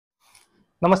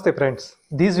Namaste friends.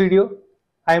 This video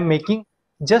I am making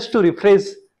just to rephrase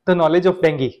the knowledge of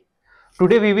dengue.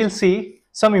 Today we will see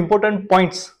some important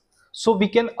points so we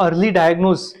can early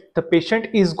diagnose the patient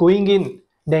is going in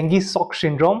dengue shock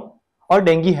syndrome or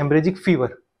dengue hemorrhagic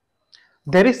fever.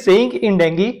 There is saying in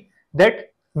dengue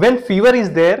that when fever is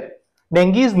there,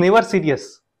 dengue is never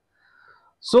serious.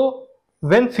 So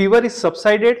when fever is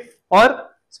subsided or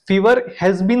fever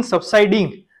has been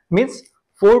subsiding means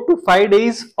 4 to 5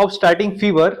 days of starting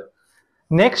fever,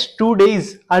 next 2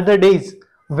 days are the days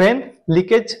when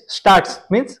leakage starts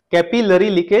means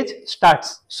capillary leakage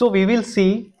starts. So we will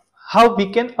see how we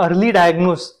can early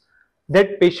diagnose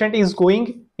that patient is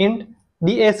going in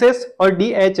DSS or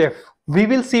DHF. We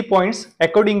will see points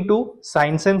according to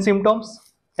signs and symptoms,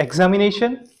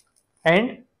 examination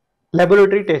and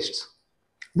laboratory tests.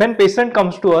 When patient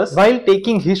comes to us, while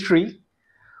taking history,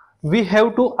 we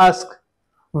have to ask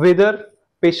whether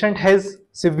patient has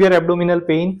severe abdominal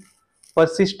pain,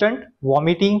 persistent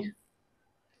vomiting,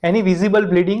 any visible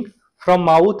bleeding from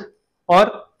mouth or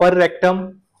per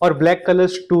rectum or black color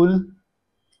stool,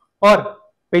 or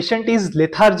patient is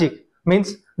lethargic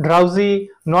means drowsy,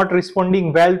 not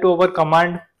responding well to our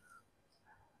command,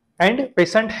 and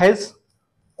patient has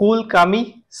cool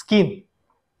clammy skin.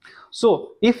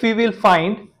 So if we will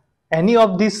find any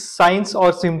of these signs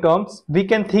or symptoms, we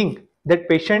can think that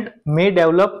patient may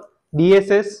develop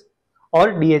DSS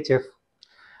or DHF.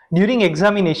 During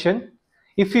examination,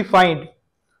 if we find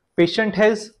patient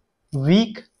has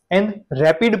weak and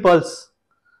rapid pulse,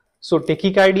 so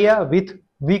tachycardia with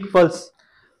weak pulse,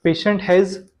 patient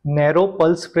has narrow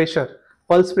pulse pressure.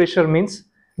 Pulse pressure means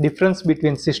difference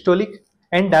between systolic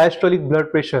and diastolic blood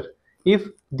pressure. If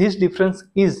this difference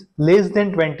is less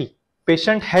than 20,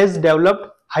 patient has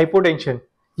developed hypotension.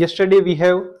 Yesterday we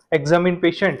have examined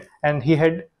patient and he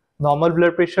had normal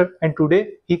blood pressure, and today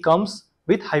he comes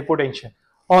with hypotension.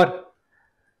 Or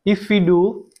if we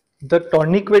do the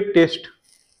tourniquet test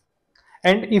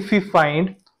and if we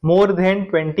find more than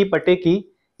 20 patechi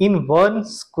in 1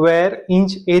 square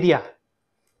inch area,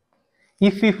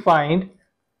 if we find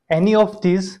any of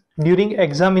these during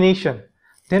examination,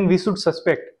 then we should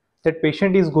suspect that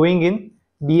patient is going in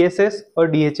DSS or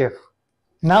DHF.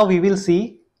 Now we will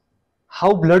see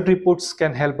how blood reports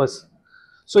can help us.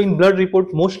 So in blood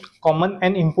report, most common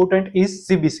and important is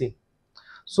CBC.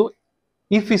 So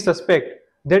if we suspect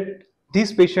that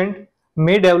this patient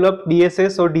may develop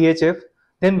DSS or DHF,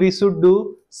 then we should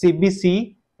do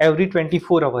CBC every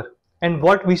 24 hours. And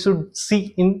what we should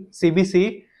see in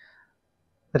CBC,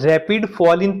 rapid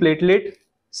fall in platelet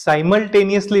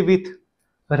simultaneously with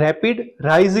rapid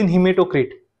rise in hematocrit.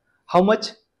 How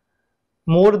much?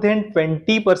 More than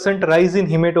 20% rise in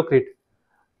hematocrit.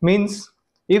 Means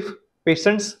if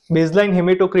patient's baseline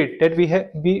hematocrit that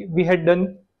we had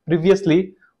done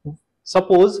previously,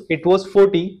 suppose it was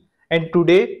 40 and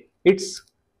today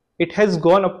it has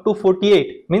gone up to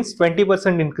 48, means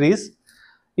 20% increase.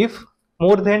 If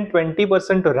more than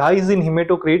 20% rise in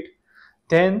hematocrit,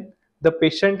 then the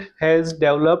patient has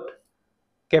developed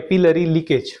capillary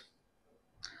leakage.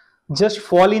 Just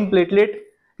fall in platelet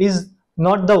is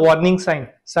not the warning sign.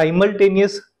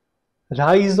 Simultaneous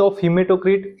rise of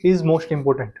hematocrit is most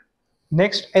important.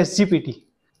 Next, SGPT.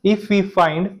 If we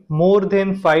find more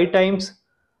than 5 times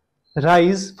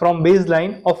rise from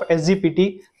baseline of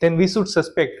SGPT, then we should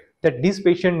suspect that this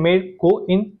patient may go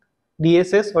in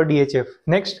DSS or DHF.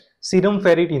 Next, serum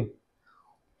ferritin.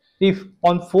 If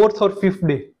on 4th or 5th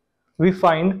day we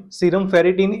find serum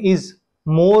ferritin is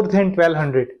more than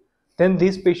 1200, then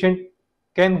this patient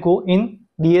can go in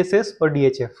DSS or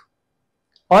DHF.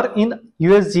 Or in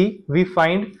USG, we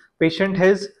find patient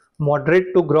has moderate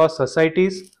to gross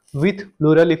ascites with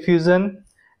pleural effusion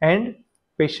and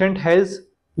patient has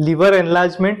liver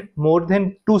enlargement more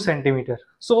than 2 cm.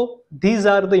 So these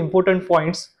are the important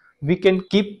points we can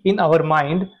keep in our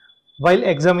mind while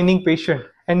examining patient,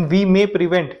 and we may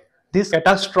prevent these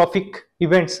catastrophic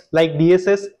events like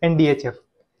DSS and DHF.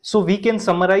 So we can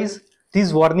summarize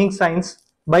these warning signs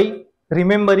by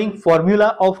remembering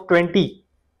formula of 20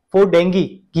 for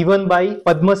dengue given by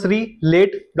Padma Shri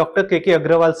late Dr. K.K.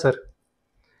 Agrawal sir.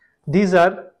 These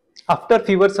are: after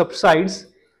fever subsides,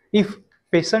 if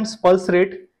patient's pulse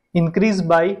rate increase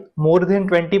by more than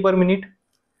 20 per minute,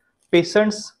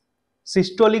 patient's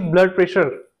systolic blood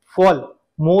pressure fall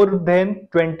more than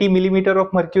 20 millimeter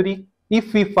of mercury,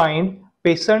 if we find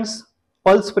patient's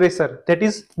pulse pressure, that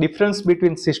is difference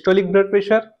between systolic blood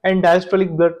pressure and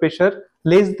diastolic blood pressure,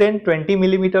 less than 20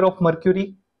 millimeter of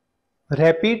mercury,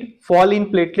 rapid fall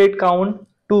in platelet count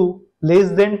to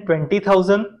less than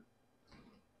 20,000,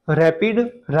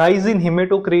 rapid rise in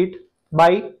hematocrit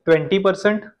by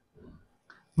 20%,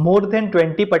 more than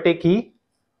 20 pateki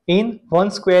in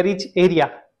 1 square inch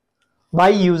area by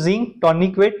using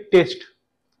tonic weight test.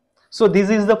 So this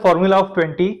is the formula of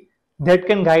 20 that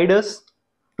can guide us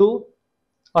to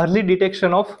early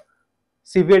detection of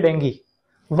severe dengue.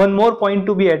 One more point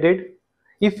to be added: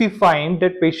 if we find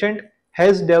that patient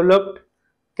has developed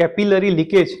capillary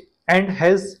leakage and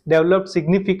has developed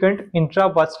significant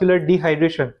intravascular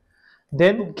dehydration,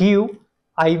 then give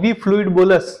IV fluid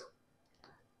bolus,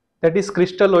 that is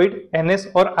crystalloid NS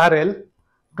or RL,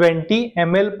 20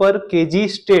 ml per kg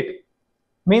state.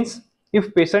 Means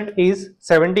if patient is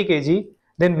 70 kg,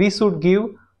 then we should give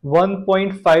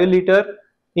 1.5 liter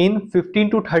in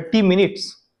 15 to 30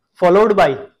 minutes, followed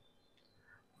by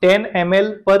 10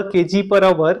 ml per kg per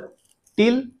hour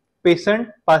till patient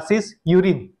passes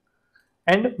urine,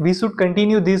 and we should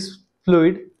continue this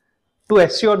fluid to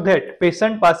assure that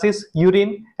patient passes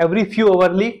urine every few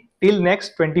hourly till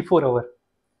next 24 hours.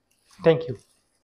 Thank you.